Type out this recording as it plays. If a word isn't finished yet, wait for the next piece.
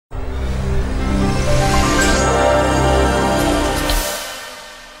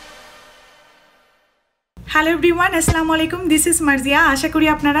Hello everyone, আসসালামু আলাইকুম। This is Marjia. আশা করি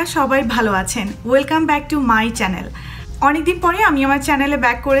আপনারা সবাই ভালো আছেন। Welcome back to my channel. অনেকদিন পরে আমি আমার চ্যানেলে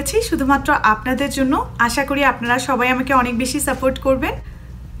ব্যাক করেছি শুধুমাত্র আপনাদের জন্য। আশা করি আপনারা সবাই আমাকে অনেক বেশি সাপোর্ট করবেন।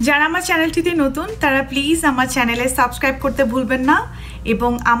 যারা আমার চ্যানেলটিতে নতুন তারা প্লিজ আমার চ্যানেলে সাবস্ক্রাইব করতে ভুলবেন না,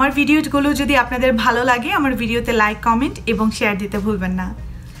 এবং আমার ভিডিওগুলো যদি আপনাদের ভালো লাগে আমার ভিডিওতে লাইক, কমেন্ট এবং শেয়ার দিতে ভুলবেন না।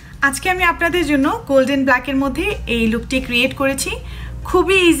 আজকে আমি আপনাদের জন্য গোল্ডেন ব্ল্যাকের মধ্যে এই লুকটি ক্রিয়েট করেছি।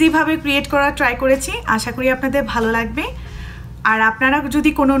 খুবই ইজিভাবে ক্রিয়েট করা ট্রাই করেছি, আশা করি আপনাদের ভালো লাগবে। আর আপনারা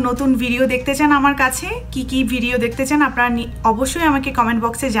যদি কোনো নতুন ভিডিও দেখতে চান আমার কাছে, কি ভিডিও দেখতে চান আপনারা অবশ্যই আমাকে কমেন্ট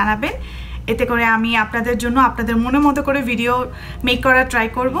বক্সে জানাবেন। এতে করে আমি আপনাদের জন্য আপনাদের মনের মতো করে ভিডিও মেক করা ট্রাই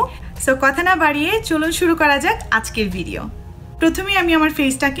করব। সো কথা না বাড়িয়ে চলুন শুরু করা যাক আজকের ভিডিও। প্রথমে আমি আমার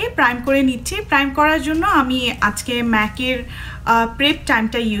ফেসটাকে প্রাইম করে নিচ্ছি। প্রাইম করার জন্য আমি আজকে ম্যাকের প্রেপ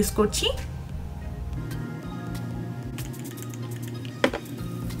টাইমটা ইউজ করছি।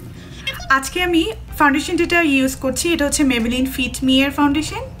 আজকে আমি ফাউন্ডেশন যেটা ইউজ করছি এটা হচ্ছে মেবেলিন ফিট মি এর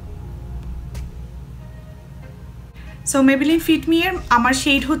ফাউন্ডেশন। সো মেবেলিন ফিট মি এর আমার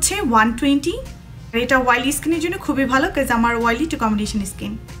শেড হচ্ছে 120। এটা অয়েলি স্কিনের জন্য খুবই ভালো, কাজ আমার অয়েলি টু কম্বিনেশন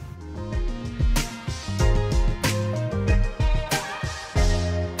স্কিন।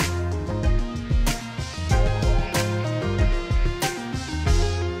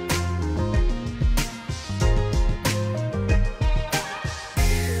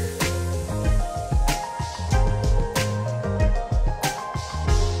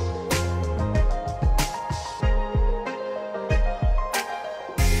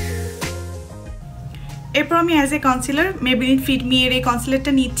 এরপর আমি as a concealer মেবেলিন fit me এর এই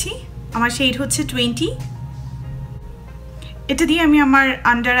কনসিলারটা নিচ্ছি। আমার শেড হচ্ছে 20। এটা দিয়ে আমি আমার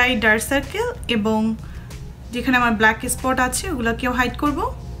আন্ডার আই ডার্ক সার্কেল এবং যেখানে আমার ব্ল্যাক স্পট আছে ওগুলোকেও হাইড করব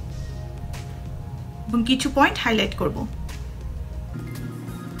এবং কিছু পয়েন্ট হাইলাইট করব।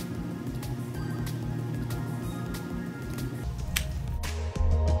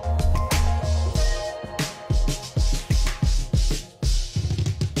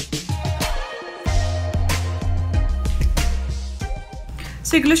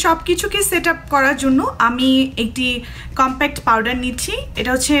 সো এগুলো সব কিছুকে সেট আপ করার জন্য আমি একটি কম্প্যাক্ট পাউডার নিচ্ছি। এটা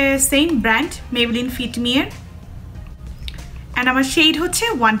হচ্ছে সেম ব্র্যান্ড মেবেলিন ফিট মি এর, অ্যান্ড আমার শেড হচ্ছে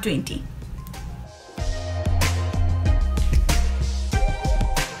 120।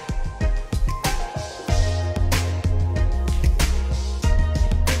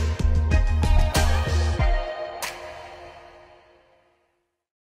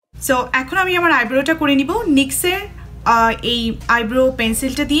 সো এখন আমি আমার আইব্রোটা করে নিব নিক্সের এই আইব্রো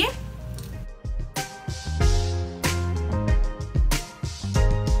পেন্সিলটা দিয়ে।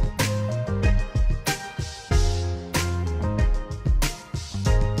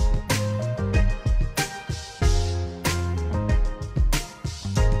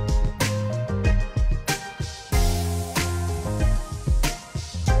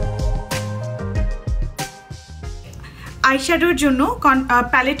 আইশ্যাডোর জন্য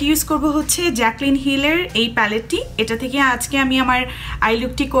প্যালেট ইউজ করব হচ্ছে জ্যাকলিন হিলের এই প্যালেটটি। এটা থেকে আজকে আমি আমার আই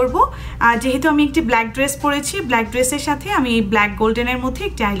লুকটি করব। যেহেতু আমি একটি ব্ল্যাক ড্রেস পরেছি, ব্ল্যাক ড্রেসের সাথে আমি এই ব্ল্যাক গোল্ডেনের মধ্যে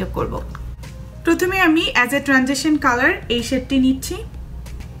একটি আই লুক করব। প্রথমে আমি অ্যাজ এ ট্রানজিশন কালার এই শেডটি নিচ্ছি।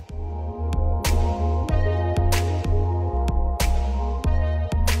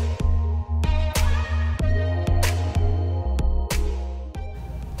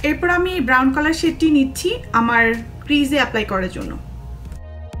 এরপর আমি ব্রাউন কালার শেডটি নিচ্ছি আমার ক্রিজে অ্যাপ্লাই করার জন্য।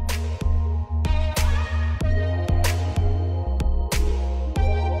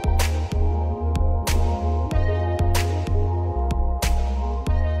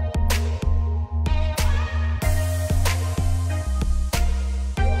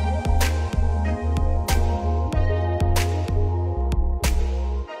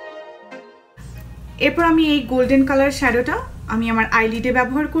 এরপর আমি এই গোল্ডেন কালার শ্যাডোটা আমি আমার আইলিডে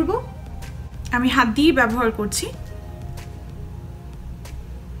ব্যবহার করব। আমি হাত দিয়ে ব্যবহার করছি।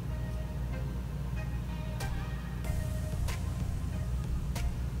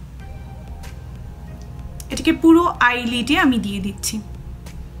 এটাকে পুরো আইলিডে আমি দিয়ে দিচ্ছি।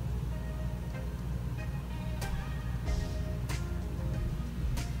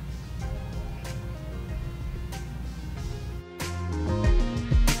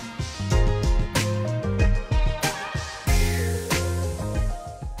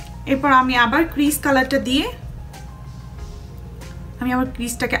 এরপর আমি আবার ক্রিজ কালারটা দিয়ে আমি আমার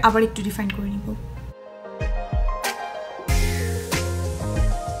ক্রিজটাকে আবার একটু ডিফাইন করে নিব।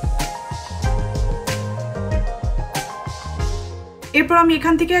 এরপর আমি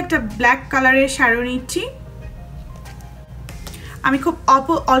এখান থেকে একটা ব্ল্যাক কালারের শ্যাডো নিচ্ছি। আমি খুব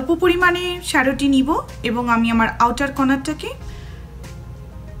অল্প পরিমাণে শ্যাডোটি নিব এবং আমি আমার আউটার কর্নারটাকে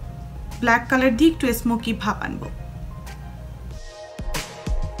ব্ল্যাক কালার দিয়ে একটু স্মোকি ভাব আনবো।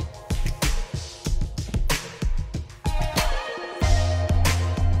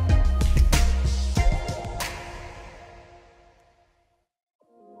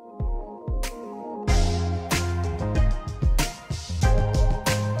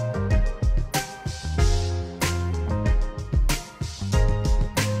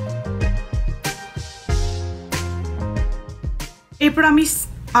 এরপর আমি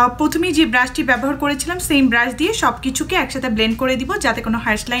প্রথমে যে ব্রাশটি ব্যবহার করেছিলাম সেম ব্রাশ দিয়ে সব কিছুকে একসাথে ব্লেন্ড করে দিব যাতে কোনো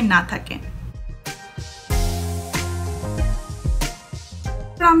হার্শ লাইন না থাকে।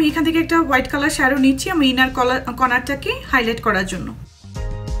 আমি এখান থেকে একটা হোয়াইট কালার শ্যাডো নিচ্ছি আমি ইনার কর্নারটাকে হাইলাইট করার জন্য।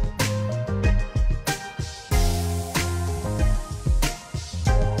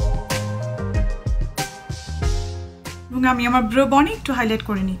 এবং আমি আমার ব্রো বনে একটু হাইলাইট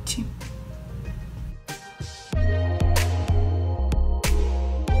করে নিচ্ছি।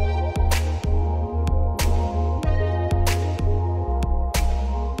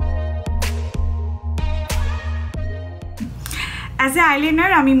 অ্যাজ এ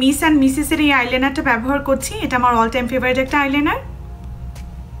আইলাইনার আমি মিস অ্যান্ড মিসেসের এই আইলাইনারটা ব্যবহার করছি। এটা আমার অল টাইম ফেভারিট একটা আইলাইনার।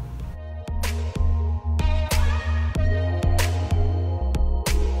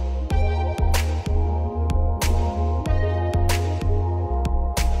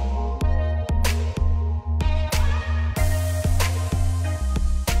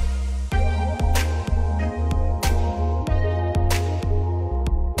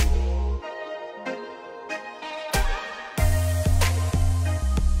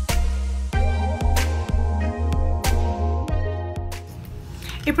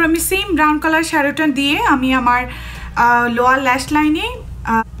 এরপর আমি সেম ব্রাউন কালার শ্যাডোটা দিয়ে আমি আমার লোয়ার ল্যাশ লাইনে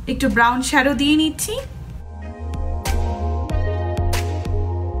একটু ব্রাউন শ্যাডো দিয়ে নিচ্ছি।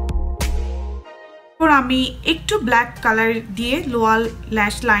 এরপর আমি একটু ব্ল্যাক কালার দিয়ে লোয়ার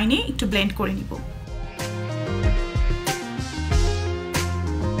ল্যাশ লাইনে একটু ব্লেন্ড করে নিব।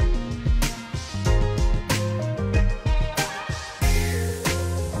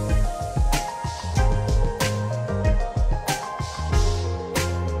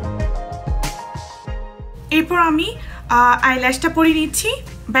 এরপর আমি আইল্যাশটা পরে নিচ্ছি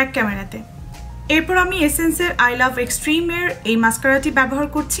ব্যাক ক্যামেরাতে। এরপর আমি এসেন্সের আই লাভ এক্সট্রিমের এই মাস্কারাটি ব্যবহার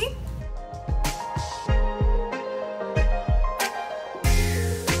করছি।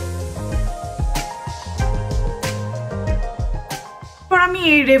 এরপর আমি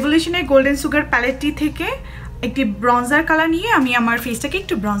এই রেভলিউশনের গোল্ডেন সুগার প্যালেটটি থেকে একটি ব্রঞ্জার কালার নিয়ে আমি আমার ফেসটাকে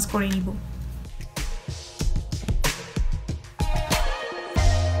একটু ব্রঞ্জ করে নিব।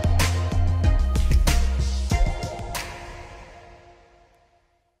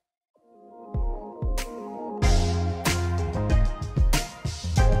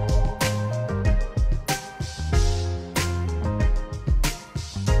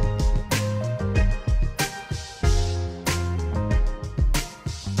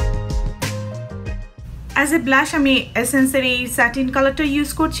 অ্যাজ এ ব্লাশ আমি এসেন্সের এই স্যাটিন কালারটা ইউজ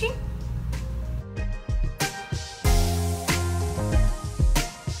করছি।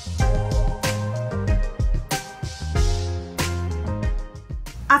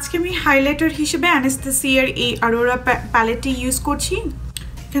 আজকে আমি হাইলাইটার হিসেবে অ্যানাস্তাসিয়ার এই অরোরা প্যালেটটি ইউজ করছি।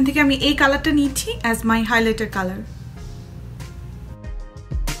 এখান থেকে আমি এই কালারটা নিচ্ছি as my highlighter colour.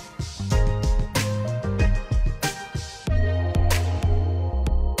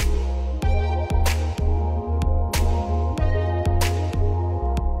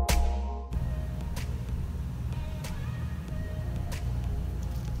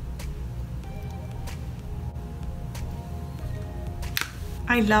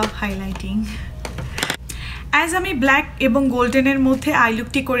 I love highlighting. As আমি ব্ল্যাক এবং গোল্ডেনের মধ্যে আই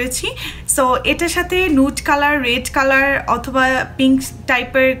লুকটি করেছি, সো এটার সাথে নুড কালার, রেড কালার অথবা পিঙ্ক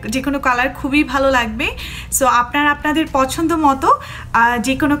টাইপের যে কোনো কালার খুবই ভালো লাগবে। সো আপনারা আপনাদের পছন্দ মতো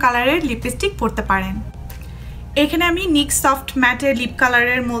যে কোনো কালারের লিপস্টিক পরতে পারেন। এখানে আমি নিক্স সফট ম্যাটের লিপ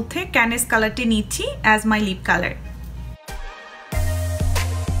কালারের মধ্যে ক্যানেস কালারটি নিচ্ছি অ্যাজ মাই লিপ কালার।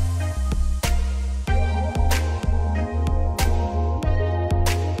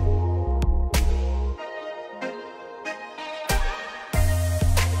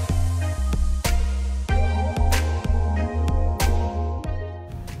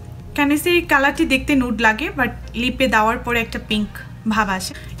 ক্যানেসের এই কালারটি দেখতে নুড লাগে, বাট লিপে দেওয়ার পরে একটা পিঙ্ক ভাব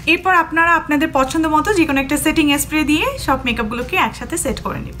আসে। এরপর আপনারা আপনাদের পছন্দ মতো যে কোনো একটা সেটিং স্প্রে দিয়ে সব মেকআপগুলোকে একসাথে সেট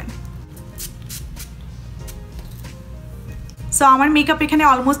করে নেবেন। সো আমার মেকআপ এখানে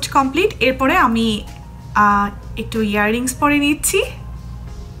অলমোস্ট কমপ্লিট। এরপরে আমি একটু ইয়াররিংস পরে নিচ্ছি।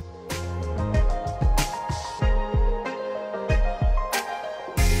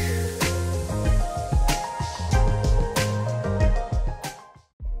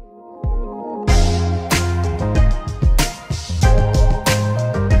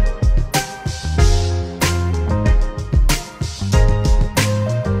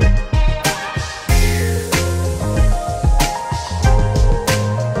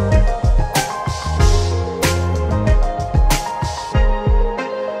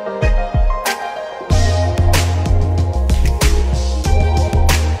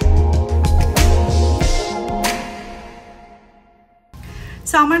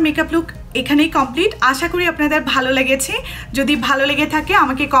 আমার মেকআপ লুক এখানেই কমপ্লিট। আশা করি আপনাদের ভালো লেগেছে। যদি ভালো লেগে থাকে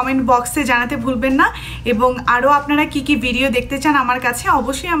আমাকে কমেন্ট বক্সে জানাতে ভুলবেন না, এবং আরও আপনারা কি কি ভিডিও দেখতে চান আমার কাছে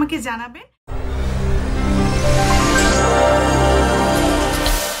অবশ্যই আমাকে জানাবেন।